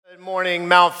Morning,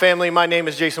 Mount family. My name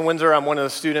is Jason Windsor. I'm one of the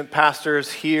student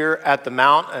pastors here at the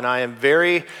Mount, and I am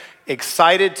very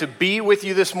excited to be with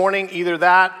you this morning. Either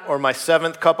that or my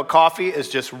 7th cup of coffee is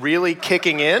just really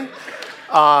kicking in.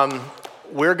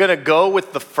 We're going to go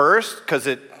with the first because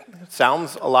it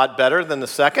sounds a lot better than the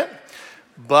second.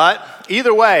 But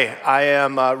either way, I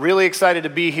am really excited to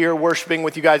be here worshiping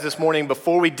with you guys this morning.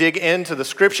 Before we dig into the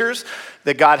scriptures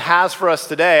that God has for us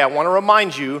today, I want to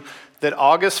remind you that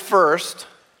August 1st,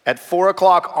 at 4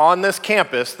 o'clock on this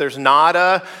campus, there's not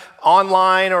a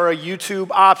online or a YouTube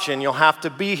option. You'll have to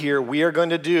be here. We are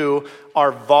going to do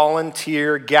our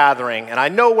volunteer gathering. And I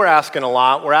know we're asking a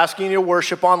lot. We're asking you to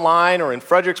worship online or in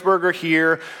Fredericksburg or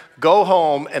here, go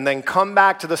home, and then come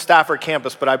back to the Stafford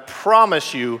campus. But I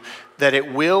promise you that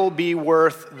it will be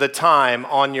worth the time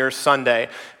on your Sunday.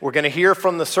 We're going to hear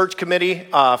from the search committee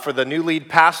for the new lead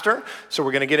pastor, so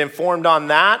we're going to get informed on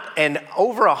that. And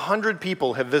over 100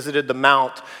 people have visited the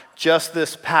Mount just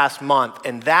this past month,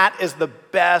 and that is the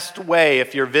best way,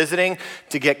 if you're visiting,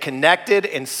 to get connected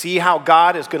and see how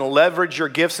God is going to leverage your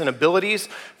gifts and abilities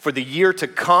for the year to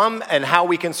come and how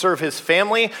we can serve his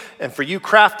family. And for you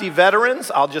crafty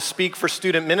veterans, I'll just speak for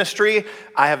student ministry.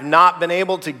 I have not been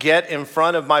able to get in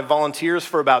front of my volunteers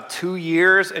for about 2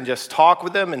 years and just talk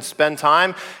with them and spend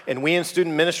time. And we in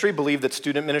student ministry believe that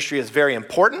student ministry is very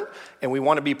important, and we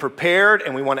want to be prepared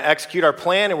and we want to execute our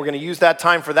plan, and we're going to use that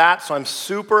time for that. So I'm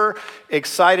super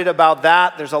excited about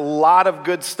that. There's a lot of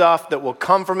good stuff that will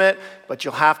come from it, but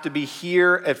you'll have to be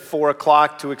here at 4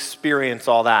 o'clock to experience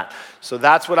all that. So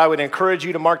that's what I would encourage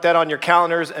you to mark that on your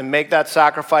calendars and make that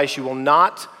sacrifice. You will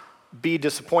not be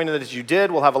disappointed as you did.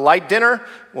 We'll have a light dinner,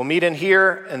 we'll meet in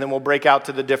here, and then we'll break out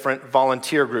to the different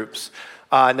volunteer groups.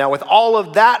 Now, with all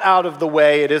of that out of the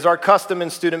way, it is our custom in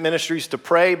student ministries to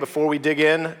pray before we dig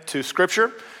in to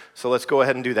Scripture. So let's go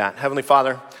ahead and do that. Heavenly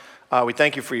Father, we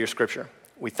thank you for your Scripture.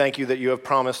 We thank you that you have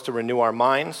promised to renew our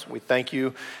minds. We thank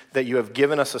you that you have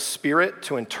given us a spirit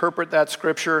to interpret that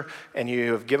Scripture, and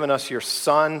you have given us your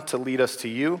Son to lead us to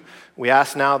you. We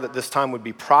ask now that this time would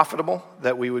be profitable,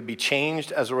 that we would be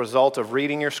changed as a result of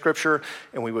reading your Scripture,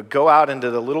 and we would go out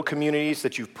into the little communities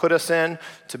that you've put us in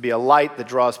to be a light that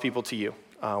draws people to you.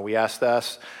 We ask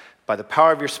this by the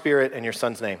power of your Spirit in your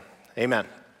Son's name. Amen.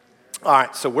 All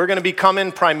right, so we're going to be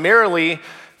coming primarily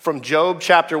from Job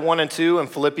chapter 1 and 2 and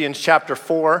Philippians chapter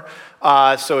 4.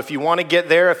 So if you want to get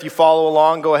there, if you follow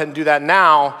along, go ahead and do that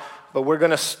now. But we're going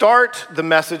to start the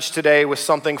message today with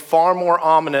something far more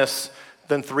ominous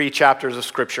than 3 chapters of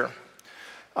Scripture.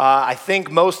 I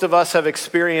think most of us have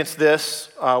experienced this.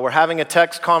 We're having a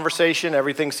text conversation.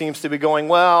 Everything seems to be going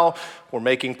well. We're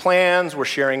making plans. We're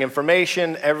sharing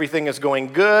information. Everything is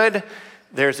going good.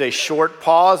 There's a short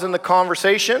pause in the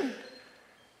conversation,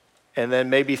 and then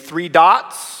maybe 3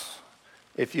 dots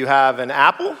if you have an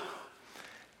Apple.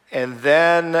 And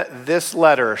then this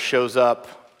letter shows up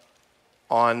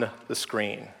on the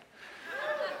screen.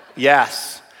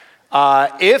 Yes.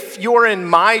 If you're in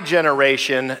my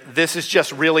generation, this is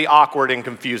just really awkward and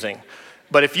confusing.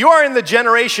 But if you are in the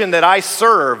generation that I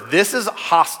serve, this is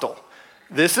hostile.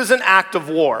 This is an act of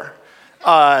war.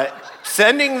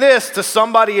 Sending this to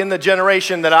somebody in the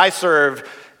generation that I serve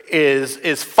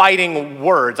is fighting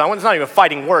words. It's not even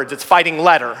fighting words, it's fighting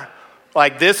letter.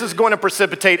 Like, this is going to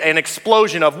precipitate an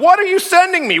explosion of, what are you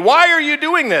sending me? Why are you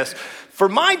doing this? For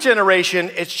my generation,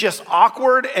 it's just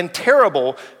awkward and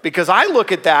terrible because I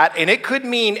look at that and it could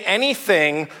mean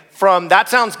anything from, that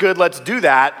sounds good, let's do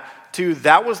that, to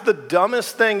that was the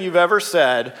dumbest thing you've ever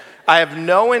said. I have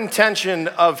no intention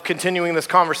of continuing this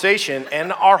conversation,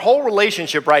 and our whole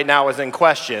relationship right now is in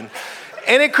question.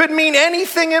 And it could mean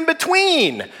anything in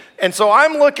between. And so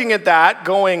I'm looking at that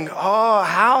going,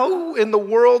 how in the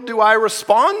world do I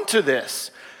respond to this?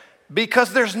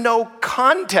 Because there's no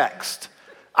context.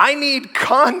 I need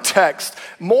context,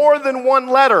 more than one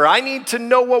letter. I need to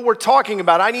know what we're talking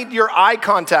about. I need your eye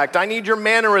contact. I need your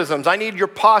mannerisms. I need your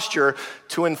posture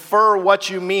to infer what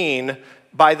you mean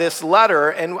by this letter.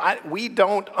 And we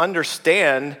don't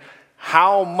understand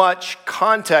how much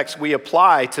context we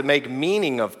apply to make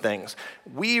meaning of things.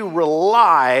 We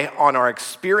rely on our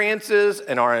experiences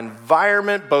and our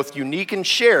environment, both unique and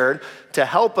shared, to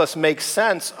help us make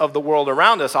sense of the world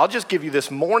around us. I'll just give you this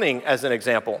morning as an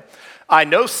example. I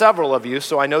know several of you,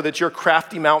 so I know that you're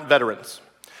crafty Mount veterans.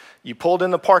 You pulled in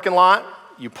the parking lot,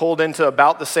 you pulled into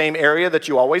about the same area that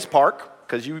you always park,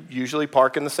 because you usually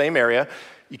park in the same area.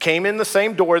 You came in the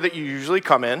same door that you usually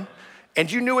come in, and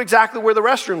you knew exactly where the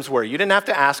restrooms were. You didn't have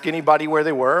to ask anybody where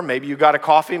they were. Maybe you got a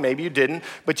coffee, maybe you didn't,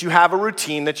 but you have a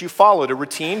routine that you followed, a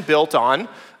routine built on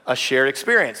a shared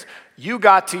experience. You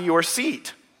got to your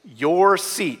seat.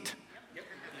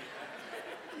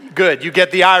 Good, you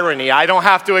get the irony. I don't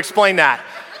have to explain that.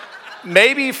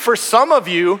 Maybe for some of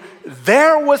you,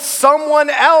 there was someone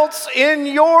else in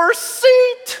your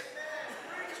seat,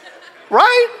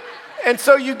 right? And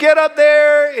so you get up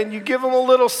there and you give them a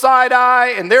little side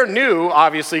eye, and they're new,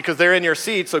 obviously, because they're in your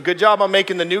seat. So good job on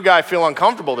making the new guy feel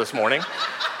uncomfortable this morning.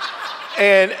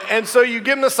 And so you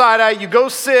give them the side eye, you go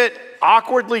sit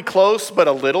awkwardly close, but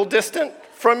a little distant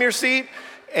from your seat,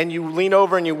 and you lean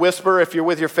over and you whisper, if you're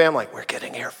with your family, we're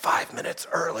getting here 5 minutes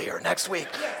earlier next week,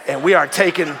 and we are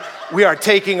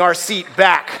taking our seat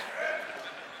back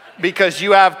because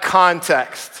you have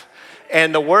context.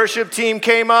 And the worship team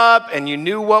came up, and you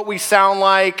knew what we sound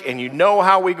like, and you know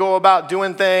how we go about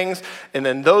doing things. And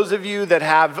then those of you that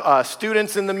have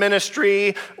students in the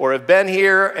ministry or have been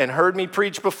here and heard me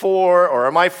preach before or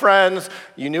are my friends,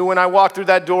 you knew when I walked through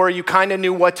that door, you kind of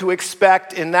knew what to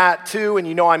expect in that too. And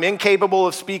you know I'm incapable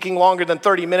of speaking longer than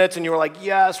 30 minutes, and you were like,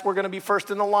 yes, we're going to be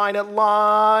first in the line at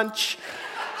lunch.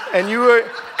 And you were,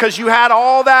 because you had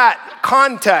all that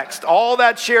context, all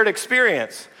that shared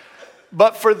experience.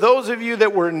 But for those of you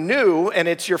that were new and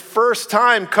it's your first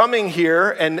time coming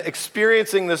here and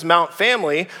experiencing this Mount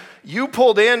family, you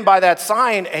pulled in by that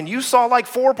sign and you saw like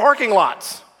 4 parking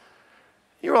lots.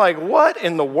 You were like, what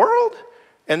in the world?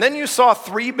 And then you saw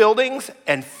 3 buildings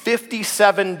and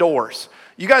 57 doors.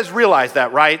 You guys realize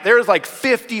that, right? There's like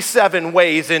 57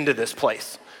 ways into this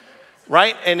place,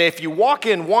 right? And if you walk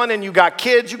in one and you got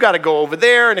kids, you got to go over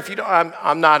there. And if you don't,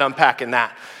 I'm not unpacking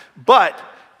that. But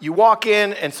you walk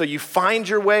in, and so you find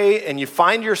your way, and you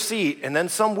find your seat, and then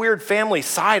some weird family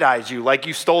side-eyes you like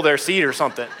you stole their seat or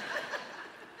something.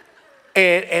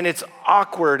 and it's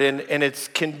awkward, and it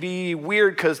can be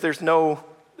weird because there's no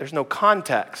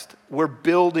context. We're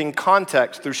building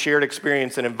context through shared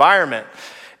experience and environment.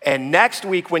 And next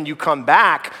week when you come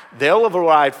back, they'll have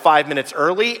arrived 5 minutes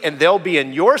early, and they'll be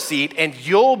in your seat, and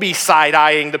you'll be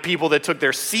side-eyeing the people that took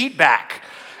their seat back.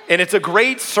 And it's a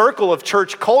great circle of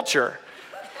church culture.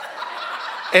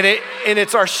 And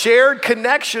it's our shared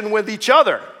connection with each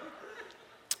other,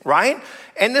 right?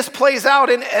 And this plays out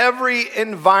in every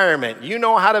environment. You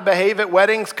know how to behave at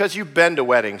weddings because you've been to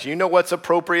weddings. You know what's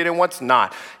appropriate and what's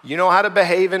not. You know how to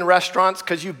behave in restaurants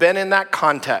because you've been in that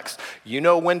context. You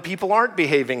know when people aren't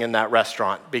behaving in that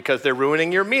restaurant because they're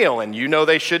ruining your meal, and you know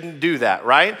they shouldn't do that,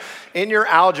 right? In your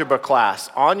algebra class,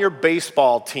 on your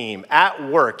baseball team, at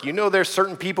work, you know there's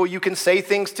certain people you can say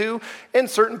things to and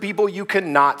certain people you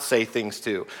cannot say things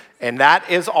to. And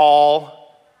that is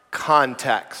all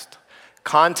context.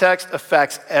 Context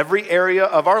affects every area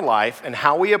of our life, and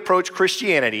how we approach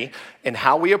Christianity and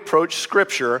how we approach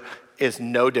Scripture is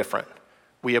no different.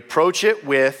 We approach it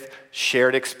with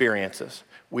shared experiences.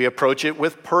 We approach it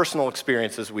with personal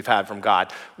experiences we've had from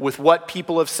God, with what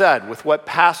people have said, with what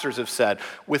pastors have said,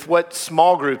 with what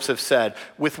small groups have said,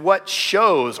 with what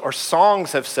shows or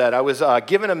songs have said. I was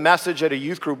given a message at a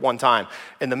youth group one time,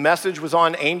 and the message was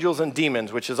on angels and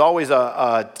demons, which is always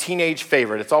a teenage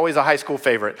favorite. It's always a high school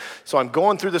favorite. So I'm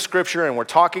going through the scripture, and we're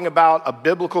talking about a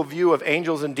biblical view of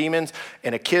angels and demons,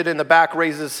 and a kid in the back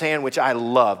raises his hand, which I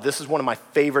love. This is one of my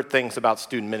favorite things about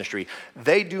student ministry.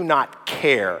 They do not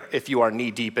care if you are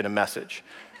knee-deep in a message.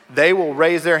 They will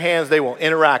raise their hands, they will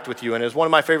interact with you. And it was one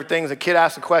of my favorite things. A kid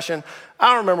asked a question. I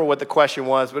don't remember what the question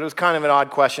was, but it was kind of an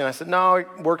odd question. I said, no, it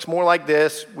works more like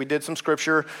this. We did some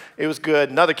scripture. It was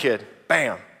good. Another kid,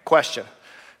 bam, question.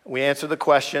 We answered the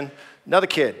question. Another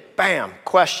kid, bam,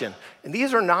 question. And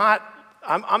these are not,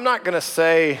 I'm not going to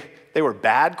say they were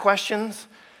bad questions,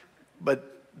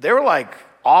 but they were like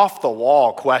off the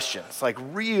wall questions, like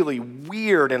really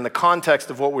weird in the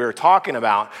context of what we were talking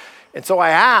about. And so I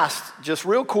asked, just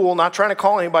real cool, not trying to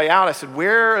call anybody out, I said,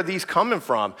 where are these coming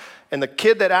from? And the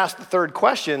kid that asked the third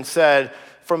question said,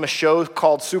 from a show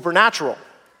called Supernatural.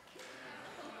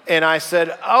 And I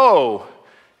said, oh.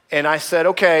 And I said,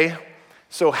 okay,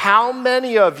 so how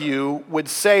many of you would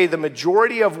say the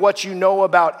majority of what you know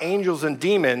about angels and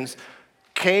demons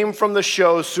came from the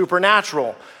show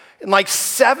Supernatural? And like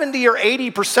 70 or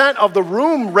 80% of the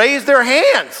room raised their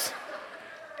hands.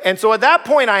 And so at that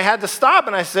point, I had to stop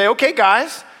and I say, okay,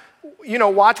 guys,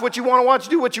 watch what you want to watch,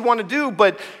 do what you want to do,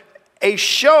 but a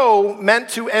show meant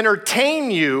to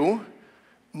entertain you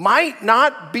might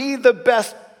not be the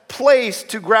best place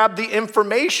to grab the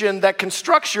information that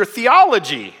constructs your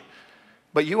theology.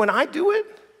 But you and I do it,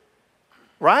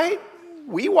 right?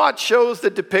 We watch shows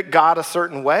that depict God a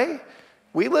certain way.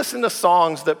 We listen to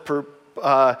songs that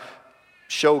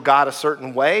show God a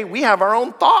certain way. We have our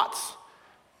own thoughts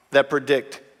that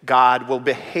predict God will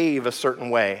behave a certain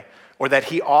way, or that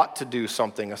he ought to do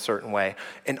something a certain way.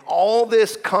 And all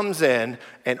this comes in,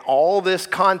 and all this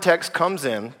context comes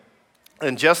in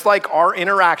And just like our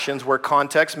interactions where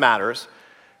context matters,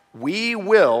 we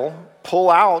will pull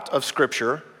out of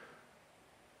Scripture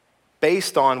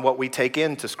based on what we take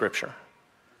into Scripture.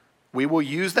 We will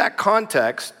use that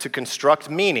context to construct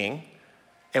meaning,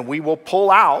 and we will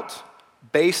pull out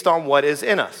based on what is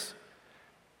in us.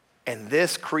 And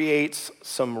this creates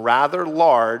some rather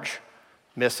large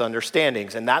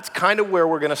misunderstandings. And that's kind of where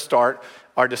we're going to start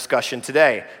our discussion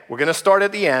today. We're going to start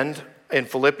at the end in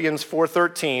Philippians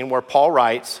 4:13, where Paul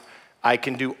writes, I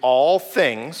can do all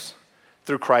things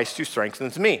through Christ who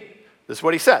strengthens me. This is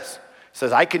what he says. He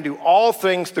says, I can do all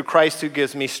things through Christ who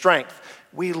gives me strength.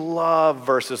 We love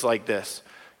verses like this.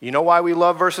 You know why we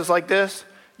love verses like this?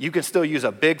 You can still use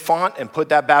a big font and put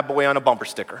that bad boy on a bumper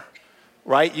sticker,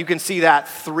 right? You can see that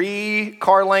 3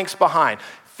 car lengths behind.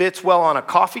 Fits well on a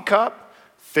coffee cup,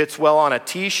 fits well on a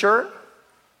t-shirt.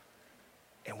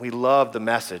 And we love the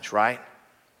message, right?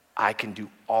 I can do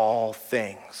all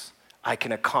things. I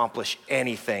can accomplish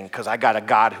anything because I got a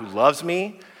God who loves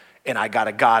me, and I got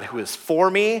a God who is for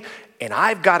me, and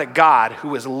I've got a God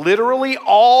who is literally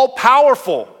all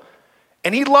powerful,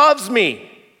 and he loves me.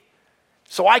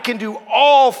 So I can do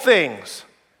all things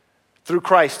through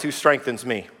Christ who strengthens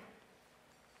me.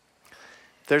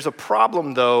 There's a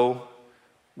problem, though,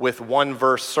 with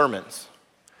one-verse sermons.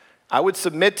 I would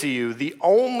submit to you the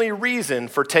only reason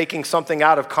for taking something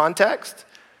out of context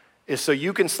is so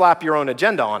you can slap your own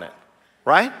agenda on it,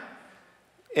 right?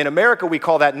 In America, we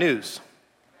call that news.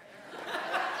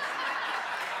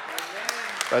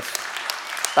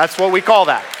 That's what we call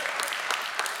that.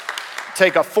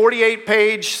 Take a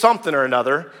 48-page something or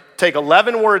another, take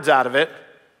 11 words out of it,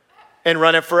 and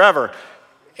run it forever.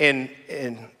 In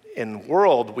the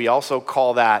world, we also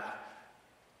call that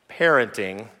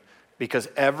parenting, because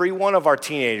every one of our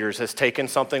teenagers has taken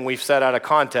something we've said out of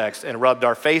context and rubbed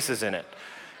our faces in it.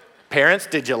 Parents,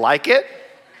 did you like it?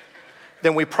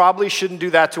 Then we probably shouldn't do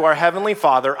that to our Heavenly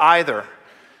Father either,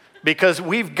 because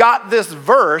we've got this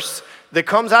verse that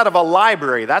comes out of a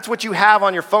library. That's what you have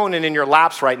on your phone and in your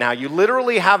laps right now. You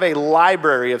literally have a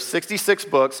library of 66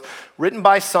 books written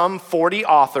by some 40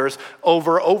 authors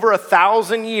over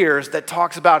 1,000 years that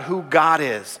talks about who God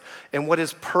is and what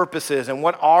his purpose is and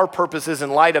what our purpose is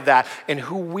in light of that and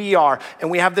who we are.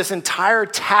 And we have this entire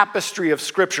tapestry of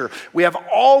Scripture. We have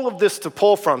all of this to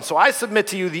pull from. So I submit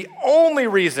to you the only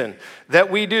reason that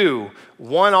we do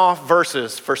one-off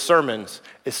verses for sermons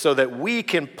is so that we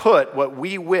can put what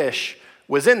we wish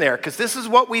was in there, because this is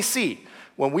what we see.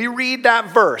 When we read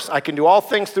that verse, I can do all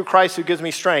things through Christ who gives me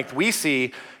strength, we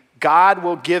see God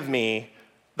will give me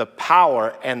the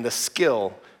power and the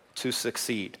skill to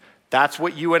succeed. That's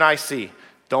what you and I see.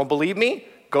 Don't believe me?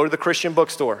 Go to the Christian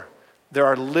bookstore. There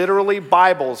are literally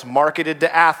Bibles marketed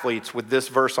to athletes with this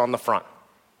verse on the front.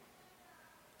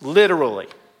 Literally,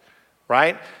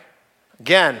 right?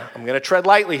 Again, I'm going to tread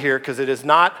lightly here because it is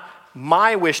not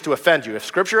my wish to offend you. If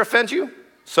Scripture offends you,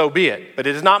 so be it. But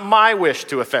it is not my wish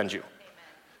to offend you. Amen.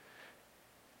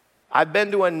 I've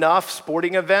been to enough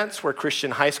sporting events where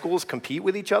Christian high schools compete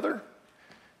with each other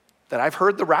that I've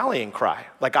heard the rallying cry.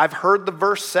 Like, I've heard the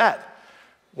verse said.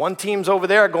 One team's over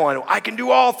there going, I can do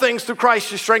all things through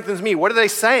Christ who strengthens me. What are they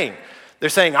saying? They're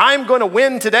saying, I'm going to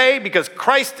win today because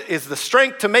Christ is the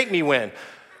strength to make me win.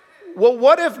 Well,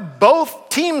 what if both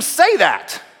teams say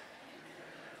that?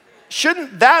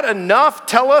 Shouldn't that enough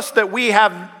tell us that we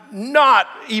have not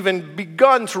even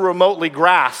begun to remotely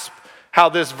grasp how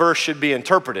this verse should be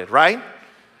interpreted, right?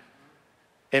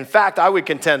 In fact, I would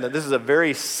contend that this is a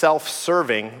very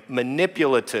self-serving,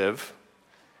 manipulative,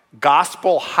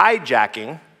 gospel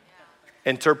hijacking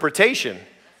interpretation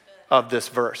of this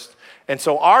verse. And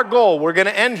so our goal, we're going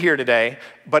to end here today,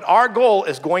 but our goal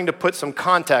is going to put some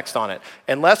context on it.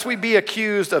 Unless we be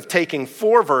accused of taking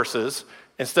 4 verses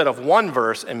instead of 1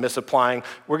 verse and misapplying,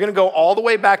 we're going to go all the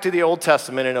way back to the Old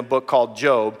Testament in a book called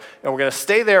Job, and we're going to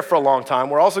stay there for a long time.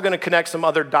 We're also going to connect some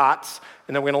other dots,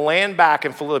 and then we're going to land back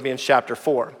in Philippians chapter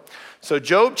 4. So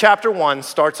Job chapter 1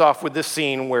 starts off with this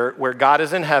scene where God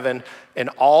is in heaven, and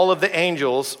all of the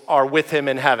angels are with him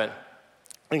in heaven,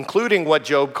 including what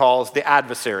Job calls the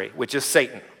adversary, which is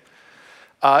Satan.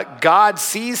 God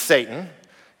sees Satan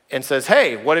and says,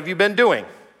 hey, what have you been doing?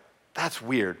 That's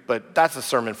weird, but that's a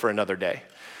sermon for another day.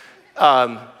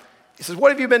 He says,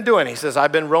 what have you been doing? He says,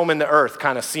 I've been roaming the earth,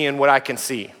 kind of seeing what I can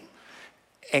see.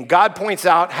 And God points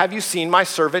out, have you seen my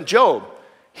servant Job?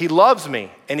 He loves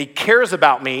me, and he cares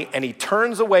about me, and he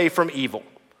turns away from evil.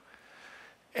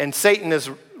 And Satan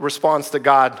responds to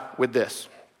God with this.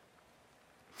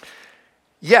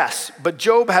 Yes, but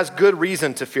Job has good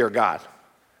reason to fear God.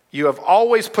 You have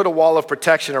always put a wall of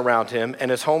protection around him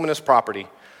and his home and his property.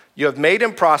 You have made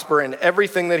him prosper in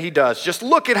everything that he does. Just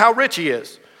look at how rich he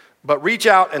is. But reach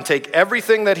out and take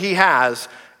everything that he has,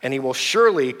 and he will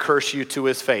surely curse you to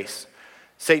his face.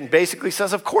 Satan basically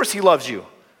says, of course he loves you.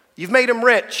 You've made him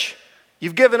rich.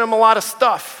 You've given him a lot of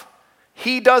stuff.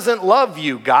 He doesn't love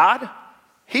you, God.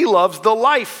 He loves the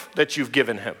life that you've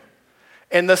given him.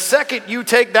 And the second you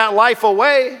take that life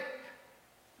away,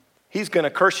 he's going to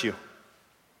curse you.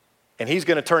 And he's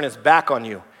going to turn his back on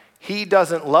you. He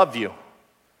doesn't love you.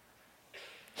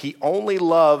 He only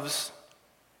loves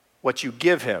what you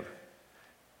give him.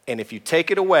 And if you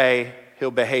take it away,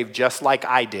 he'll behave just like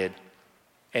I did,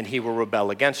 and he will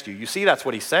rebel against you. You see, that's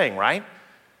what he's saying, right?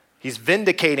 He's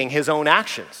vindicating his own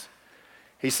actions.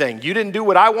 He's saying, you didn't do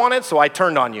what I wanted, so I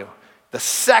turned on you. The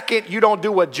second you don't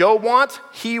do what Job wants,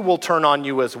 he will turn on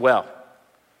you as well.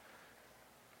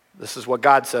 This is what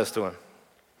God says to him.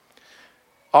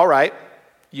 All right,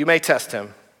 you may test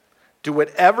him. Do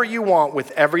whatever you want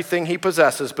with everything he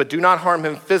possesses, but do not harm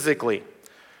him physically.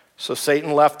 So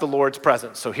Satan left the Lord's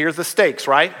presence. So here's the stakes,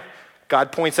 right?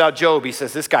 God points out Job. He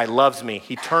says, this guy loves me.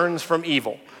 He turns from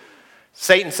evil.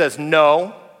 Satan says,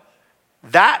 no,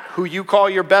 that who you call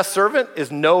your best servant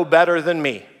is no better than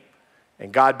me.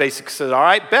 And God basically says, all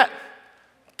right, bet.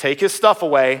 Take his stuff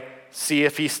away, see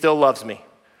if he still loves me.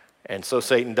 And so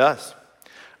Satan does.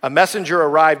 A messenger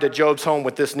arrived at Job's home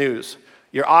with this news.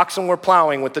 Your oxen were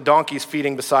plowing with the donkeys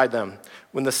feeding beside them.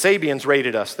 When the Sabeans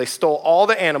raided us, they stole all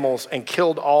the animals and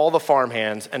killed all the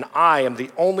farmhands, and I am the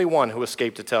only one who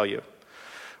escaped to tell you.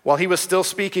 While he was still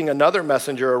speaking, another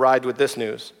messenger arrived with this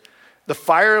news. The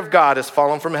fire of God has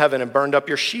fallen from heaven and burned up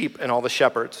your sheep and all the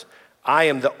shepherds. I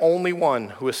am the only one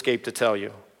who escaped to tell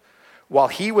you. While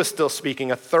he was still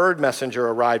speaking, a third messenger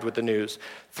arrived with the news.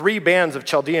 3 bands of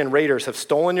Chaldean raiders have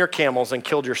stolen your camels and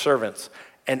killed your servants,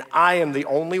 and I am the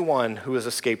only one who has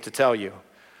escaped to tell you.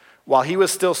 While he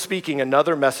was still speaking,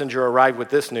 another messenger arrived with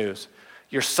this news.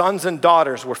 Your sons and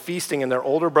daughters were feasting in their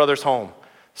older brother's home.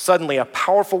 Suddenly, a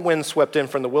powerful wind swept in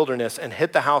from the wilderness and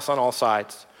hit the house on all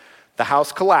sides. The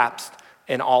house collapsed,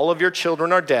 and all of your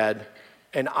children are dead,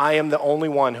 and I am the only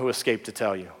one who escaped to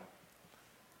tell you.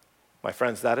 My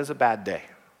friends, that is a bad day.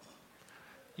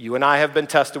 You and I have been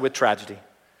tested with tragedy.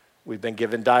 We've been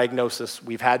given diagnosis.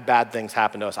 We've had bad things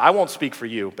happen to us. I won't speak for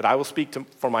you, but I will speak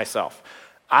for myself.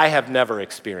 I have never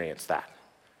experienced that.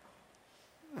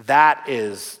 That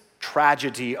is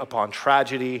tragedy upon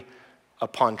tragedy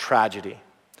upon tragedy.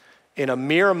 In a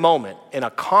mere moment, in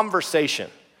a conversation,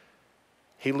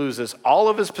 he loses all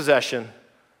of his possession,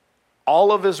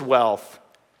 all of his wealth,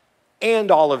 and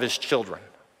all of his children.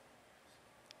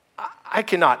 I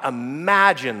cannot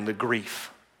imagine the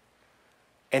grief.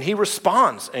 And he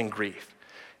responds in grief.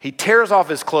 He tears off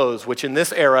his clothes, which in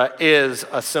this era is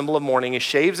a symbol of mourning. He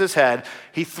shaves his head.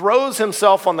 He throws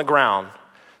himself on the ground.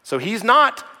 So he's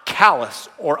not callous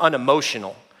or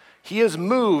unemotional. He is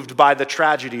moved by the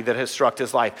tragedy that has struck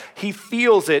his life. He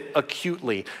feels it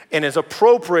acutely and is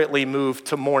appropriately moved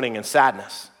to mourning and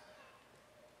sadness.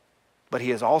 But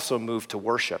he is also moved to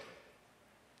worship.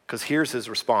 Because here's his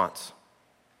response.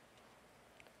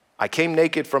 I came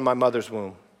naked from my mother's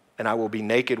womb, and I will be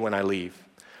naked when I leave.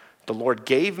 The Lord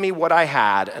gave me what I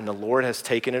had, and the Lord has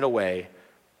taken it away.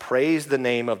 Praise the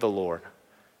name of the Lord.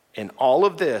 In all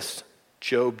of this,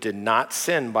 Job did not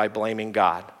sin by blaming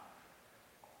God.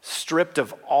 Stripped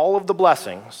of all of the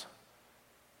blessings,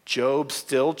 Job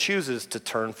still chooses to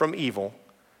turn from evil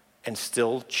and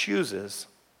still chooses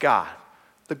God,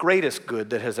 the greatest good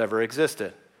that has ever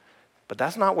existed. But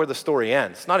that's not where the story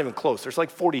ends. It's not even close. There's like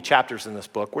 40 chapters in this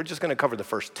book. We're just going to cover the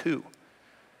first 2.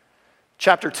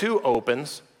 Chapter 2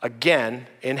 opens again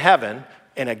in heaven,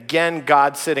 and again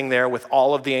God sitting there with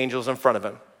all of the angels in front of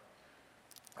him.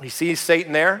 He sees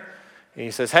Satan there, and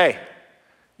he says, hey,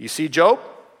 you see Job?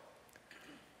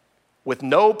 With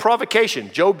no provocation.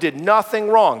 Job did nothing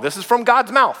wrong. This is from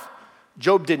God's mouth.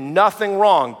 Job did nothing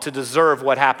wrong to deserve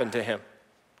what happened to him.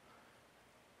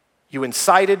 You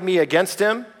incited me against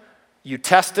him. You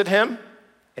tested him,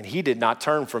 and he did not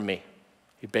turn from me.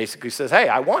 He basically says, hey,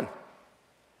 I won.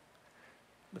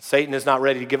 But Satan is not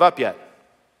ready to give up yet.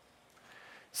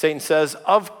 Satan says,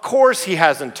 of course he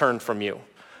hasn't turned from you.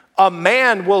 A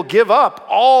man will give up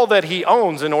all that he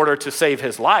owns in order to save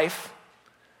his life.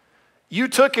 You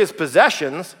took his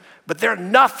possessions, but they're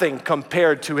nothing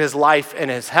compared to his life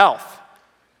and his health.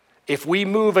 If we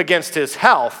move against his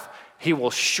health, he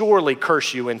will surely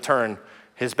curse you and turn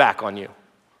his back on you.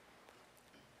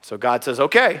 So God says,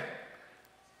 okay,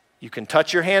 you can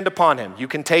touch your hand upon him. You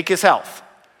can take his health,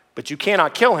 but you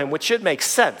cannot kill him, which should make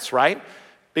sense, right?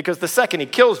 Because the second he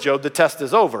kills Job, the test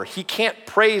is over. He can't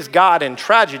praise God in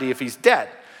tragedy if he's dead.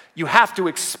 You have to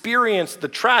experience the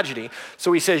tragedy.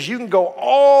 So he says you can go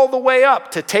all the way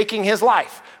up to taking his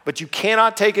life, but you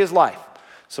cannot take his life.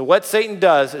 So what Satan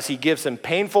does is he gives him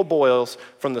painful boils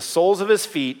from the soles of his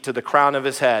feet to the crown of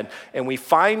his head. And we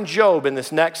find Job in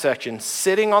this next section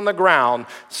sitting on the ground,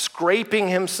 scraping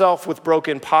himself with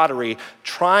broken pottery,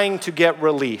 trying to get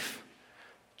relief.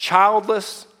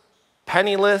 Childless,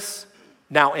 penniless,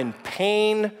 now in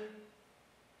pain.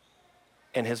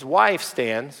 And his wife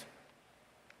stands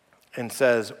and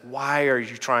says, "Why are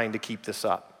you trying to keep this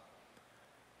up?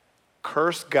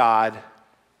 Curse God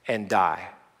and die."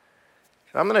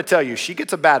 And I'm going to tell you, she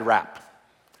gets a bad rap.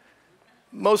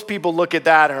 Most people look at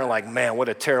that and are like, man, what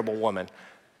a terrible woman.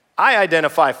 I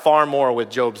identify far more with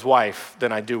Job's wife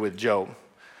than I do with Job.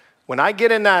 When I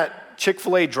get in that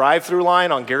Chick-fil-A drive-through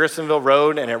line on Garrisonville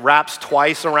Road and it wraps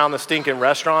twice around the stinking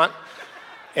restaurant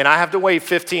and I have to wait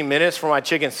 15 minutes for my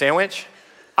chicken sandwich,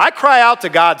 I cry out to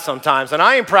God sometimes and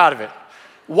I ain't proud of it.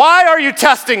 Why are you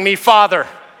testing me, Father?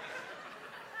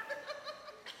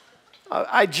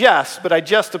 I jest, but I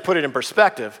jest to put it in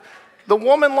perspective. The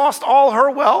woman lost all her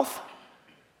wealth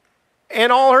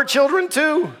and all her children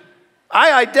too.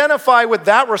 I identify with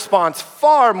that response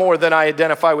far more than I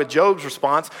identify with Job's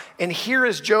response. And here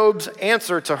is Job's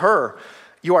answer to her.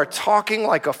 You are talking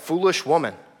like a foolish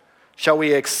woman. Shall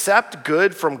we accept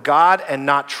good from God and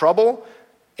not trouble?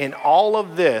 In all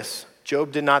of this,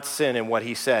 Job did not sin in what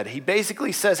he said. He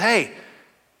basically says, hey,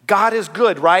 God is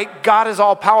good, right? God is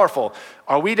all powerful.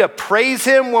 Are we to praise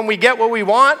him when we get what we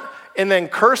want and then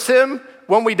curse him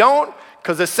when we don't?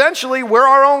 Because essentially we're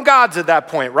our own gods at that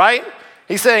point, right?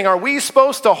 He's saying, are we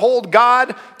supposed to hold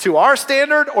God to our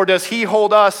standard or does he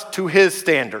hold us to his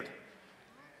standard?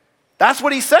 That's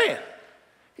what he's saying.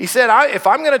 He said, if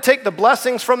I'm going to take the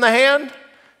blessings from the hand,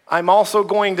 I'm also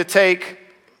going to take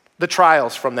the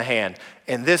trials from the hand.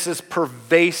 And this is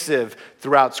pervasive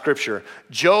throughout Scripture.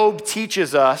 Job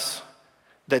teaches us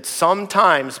that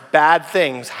sometimes bad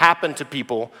things happen to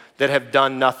people that have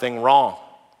done nothing wrong.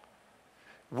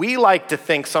 We like to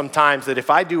think sometimes that if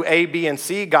I do A, B, and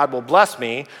C, God will bless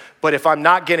me, but if I'm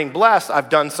not getting blessed, I've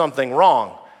done something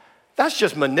wrong. That's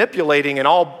just manipulating an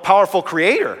all-powerful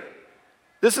creator.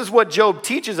 This is what Job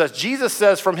teaches us. Jesus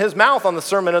says from his mouth on the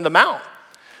Sermon on the Mount,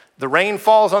 the rain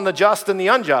falls on the just and the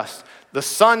unjust. The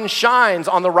sun shines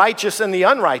on the righteous and the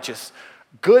unrighteous.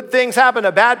 Good things happen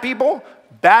to bad people.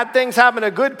 Bad things happen to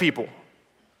good people.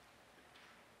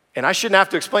 And I shouldn't have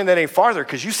to explain that any farther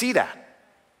because you see that.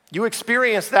 You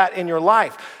experience that in your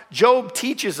life. Job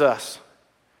teaches us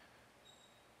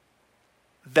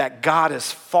that God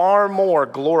is far more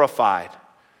glorified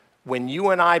when you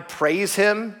and I praise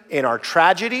him in our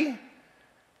tragedy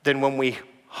than when we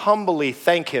humbly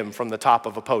thank him from the top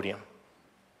of a podium.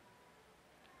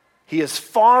 He is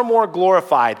far more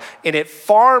glorified, and it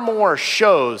far more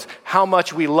shows how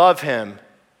much we love him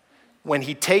when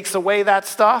he takes away that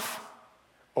stuff,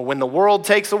 or when the world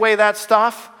takes away that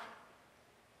stuff,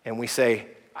 and we say,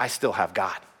 I still have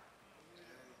God.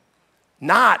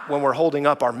 Not when we're holding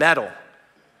up our medal,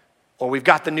 or we've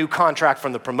got the new contract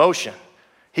from the promotion.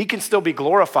 He can still be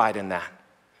glorified in that.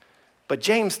 But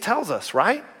James tells us,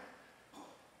 right?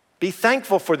 Be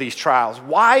thankful for these trials.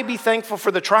 Why be thankful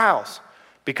for the trials?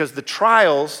 Because the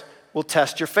trials will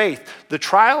test your faith. The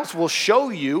trials will show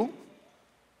you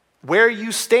where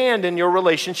you stand in your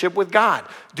relationship with God.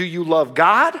 Do you love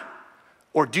God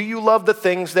or do you love the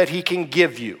things that he can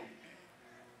give you?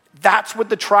 That's what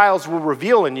the trials will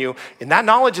reveal in you, and that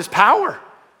knowledge is power.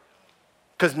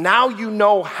 Because now you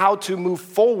know how to move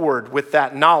forward with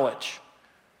that knowledge.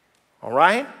 All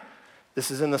right? This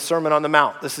is in the Sermon on the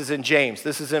Mount. This is in James.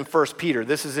 This is in 1 Peter.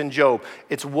 This is in Job.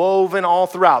 It's woven all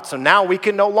throughout. So now we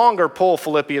can no longer pull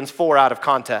Philippians 4 out of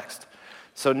context.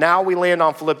 So now we land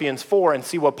on Philippians 4 and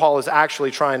see what Paul is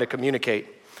actually trying to communicate.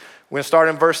 We're going to start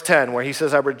in verse 10 where he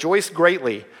says, I rejoice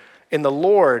greatly in the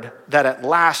Lord that at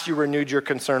last you renewed your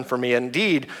concern for me.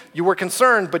 Indeed, you were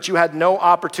concerned, but you had no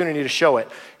opportunity to show it.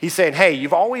 He's saying, hey,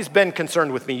 you've always been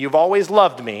concerned with me. You've always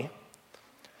loved me.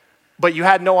 But you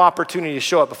had no opportunity to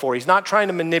show it before. He's not trying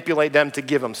to manipulate them to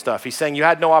give him stuff. He's saying you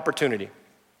had no opportunity.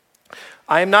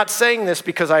 I am not saying this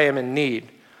because I am in need,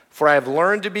 for I have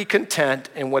learned to be content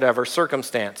in whatever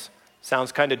circumstance.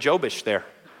 Sounds kind of Jobish there.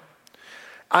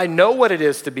 I know what it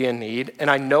is to be in need,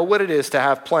 and I know what it is to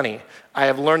have plenty. I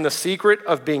have learned the secret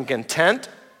of being content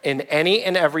in any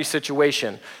and every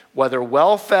situation, whether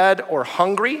well-fed or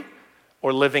hungry,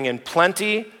 or living in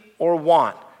plenty or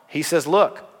want. He says,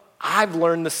 look, I've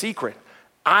learned the secret.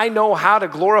 I know how to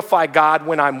glorify God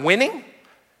when I'm winning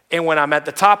and when I'm at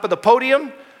the top of the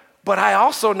podium, but I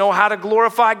also know how to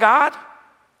glorify God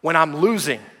when I'm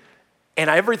losing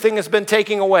and everything has been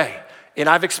taken away and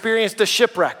I've experienced a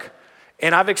shipwreck,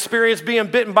 and I've experienced being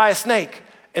bitten by a snake,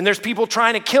 and there's people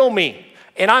trying to kill me,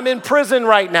 and I'm in prison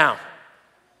right now.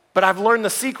 But I've learned the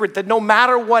secret that no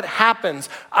matter what happens,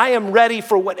 I am ready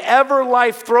for whatever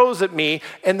life throws at me,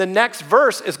 and the next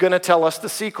verse is going to tell us the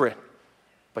secret.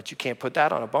 But you can't put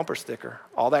that on a bumper sticker.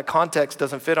 All that context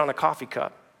doesn't fit on a coffee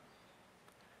cup.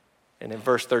 And in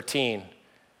verse 13,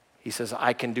 he says,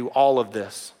 I can do all of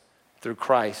this through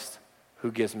Christ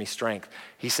who gives me strength.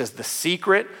 He says the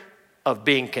secret of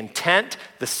being content,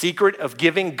 the secret of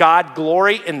giving God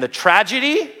glory in the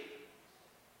tragedy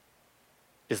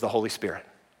is the Holy Spirit.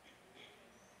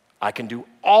 I can do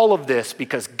all of this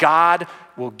because God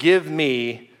will give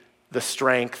me the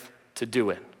strength to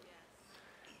do it.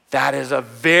 That is a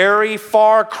very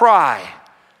far cry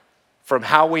from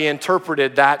how we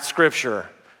interpreted that scripture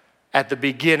at the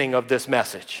beginning of this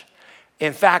message.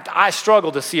 In fact, I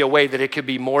struggle to see a way that it could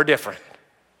be more different.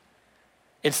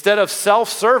 Instead of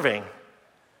self-serving,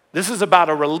 this is about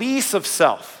a release of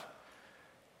self.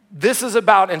 This is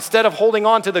about, instead of holding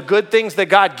on to the good things that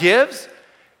God gives,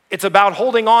 it's about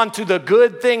holding on to the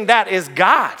good thing that is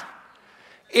God.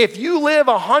 If you live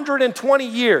 120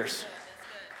 years,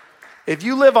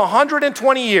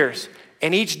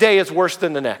 and each day is worse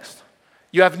than the next,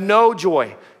 you have no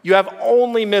joy, you have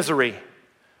only misery,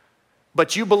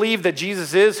 but you believe that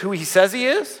Jesus is who he says he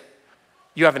is,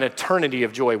 you have an eternity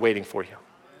of joy waiting for you.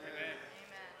 Amen.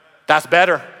 That's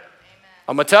better. Amen.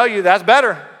 I'm going to tell you, that's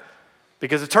better.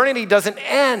 Because eternity doesn't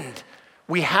end.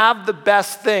 We have the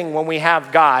best thing when we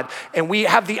have God, and we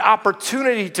have the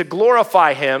opportunity to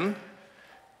glorify him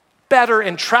better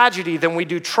in tragedy than we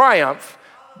do triumph,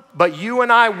 but you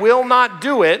and I will not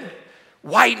do it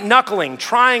white knuckling,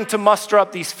 trying to muster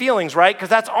up these feelings, right? Because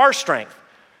that's our strength.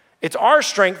 It's our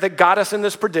strength that got us in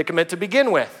this predicament to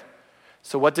begin with.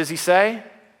 So what does he say?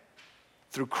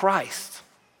 Through Christ,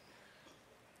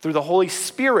 through the Holy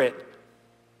Spirit,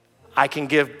 I can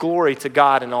give glory to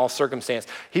God in all circumstance.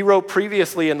 He wrote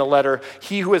previously in the letter,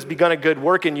 he who has begun a good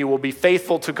work in you will be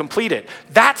faithful to complete it.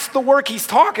 That's the work he's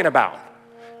talking about.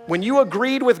 When you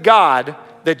agreed with God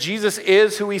that Jesus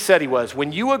is who he said he was,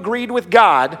 when you agreed with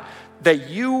God that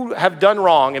you have done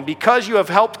wrong, and because you have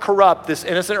helped corrupt this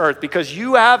innocent earth, because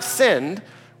you have sinned,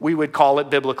 we would call it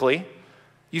biblically,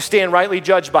 you stand rightly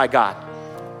judged by God.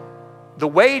 The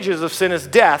wages of sin is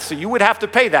death, so you would have to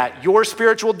pay that. Your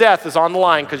spiritual death is on the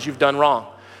line because you've done wrong.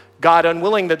 God,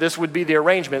 unwilling that this would be the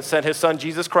arrangement, sent his son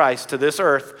Jesus Christ to this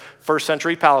earth, first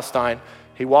century Palestine.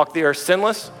 He walked the earth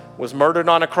sinless, was murdered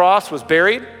on a cross, was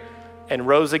buried, and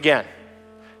rose again.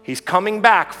 He's coming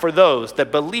back for those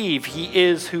that believe he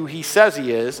is who he says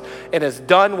he is and has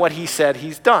done what he said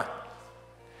he's done.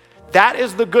 That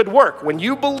is the good work. When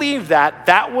you believe that,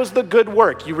 that was the good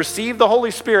work. You receive the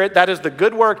Holy Spirit, that is the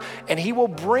good work, and he will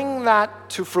bring that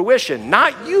to fruition.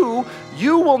 Not you.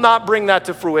 You will not bring that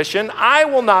to fruition. I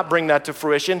will not bring that to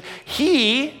fruition.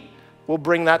 He will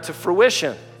bring that to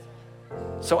fruition.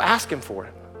 So ask him for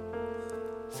it.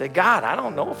 Say, God, I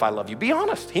don't know if I love you. Be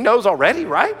honest. He knows already,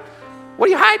 right? What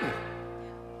are you hiding?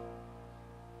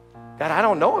 God, I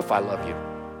don't know if I love you,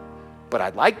 but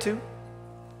I'd like to.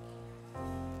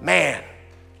 Man,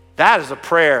 that is a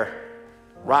prayer.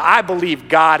 Right? I believe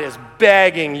God is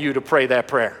begging you to pray that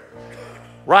prayer.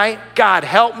 Right? God,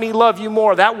 help me love you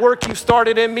more. That work you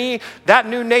started in me, that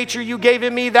new nature you gave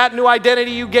in me, that new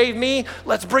identity you gave me,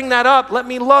 let's bring that up. Let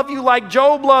me love you like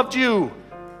Job loved you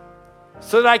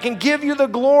so that I can give you the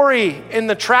glory in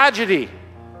the tragedy.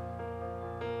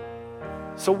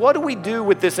 So what do we do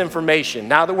with this information?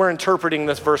 Now that we're interpreting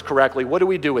this verse correctly, what do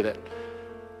we do with it?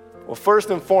 Well, first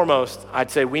and foremost, I'd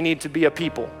say we need to be a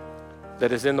people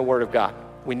that is in the Word of God.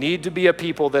 We need to be a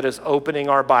people that is opening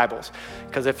our Bibles.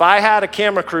 Because if I had a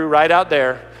camera crew right out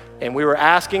there and we were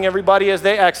asking everybody as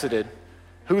they exited,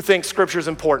 who thinks Scripture is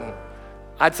important?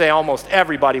 I'd say almost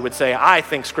everybody would say, I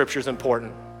think Scripture is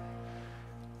important.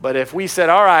 But if we said,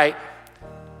 all right,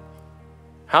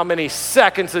 how many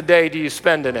seconds a day do you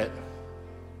spend in it?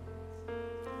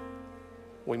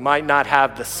 We might not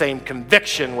have the same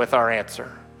conviction with our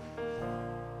answer.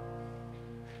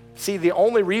 See, the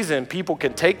only reason people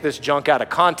can take this junk out of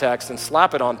context and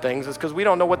slap it on things is because we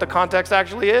don't know what the context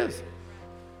actually is.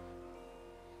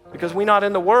 Because we're not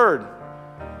in the Word.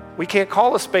 We can't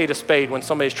call a spade when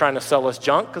somebody's trying to sell us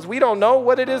junk because we don't know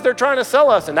what it is they're trying to sell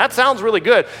us. And that sounds really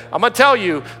good. I'm going to tell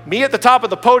you, me at the top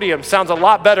of the podium sounds a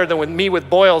lot better than with me with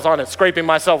boils on it, scraping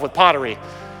myself with pottery.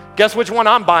 Guess which one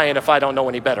I'm buying if I don't know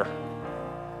any better?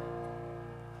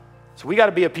 So we got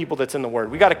to be a people that's in the Word.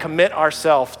 We got to commit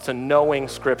ourselves to knowing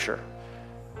Scripture.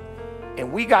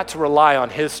 And we got to rely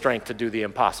on His strength to do the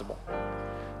impossible.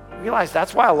 Realize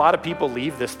that's why a lot of people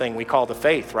leave this thing we call the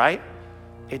faith, right?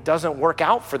 it doesn't work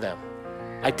out for them.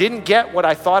 I didn't get what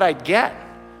I thought I'd get.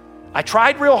 I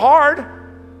tried real hard.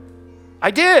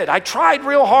 I did. I tried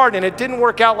real hard and it didn't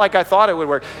work out like I thought it would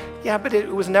work. Yeah, but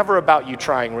it was never about you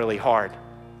trying really hard.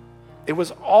 It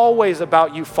was always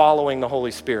about you following the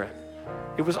Holy Spirit.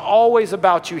 It was always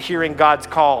about you hearing God's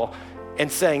call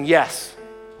and saying, yes,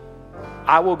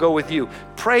 I will go with you.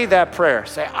 Pray that prayer.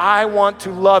 Say, I want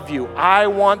to love you. I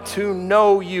want to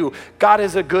know you. God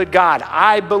is a good God.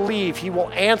 I believe he will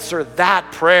answer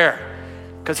that prayer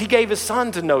because he gave his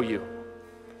son to know you.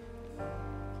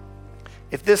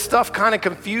 If this stuff kind of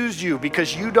confused you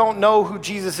because you don't know who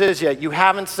Jesus is yet, you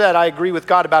haven't said, I agree with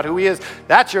God about who he is,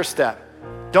 that's your step.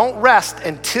 Don't rest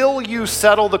until you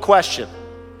settle the question.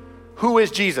 Who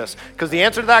is Jesus? Because the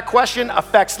answer to that question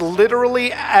affects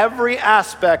literally every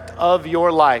aspect of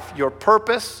your life, your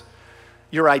purpose,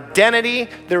 your identity.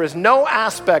 There is no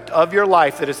aspect of your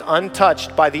life that is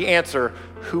untouched by the answer,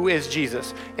 who is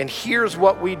Jesus? And here's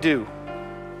what we do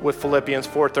with Philippians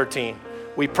 4:13.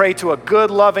 We pray to a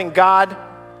good, loving God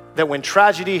that when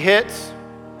tragedy hits,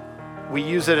 we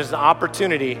use it as an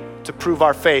opportunity to prove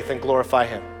our faith and glorify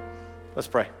him. Let's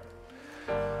pray.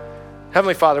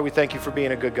 Heavenly Father, we thank you for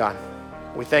being a good God.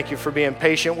 We thank you for being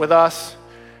patient with us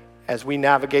as we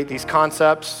navigate these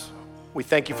concepts. We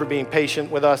thank you for being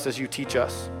patient with us as you teach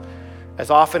us. As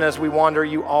often as we wander,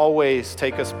 you always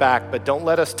take us back, but don't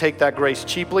let us take that grace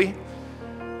cheaply.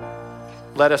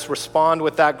 Let us respond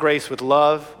with that grace with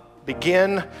love.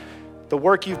 Begin the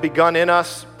work you've begun in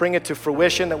us. Bring it to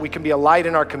fruition that we can be a light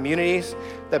in our communities,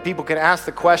 that people can ask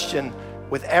the question,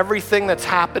 with everything that's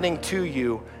happening to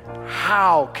you,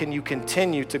 how can you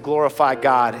continue to glorify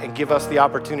God and give us the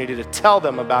opportunity to tell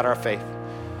them about our faith?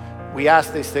 We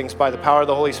ask these things by the power of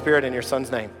the Holy Spirit in your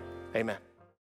Son's name. Amen.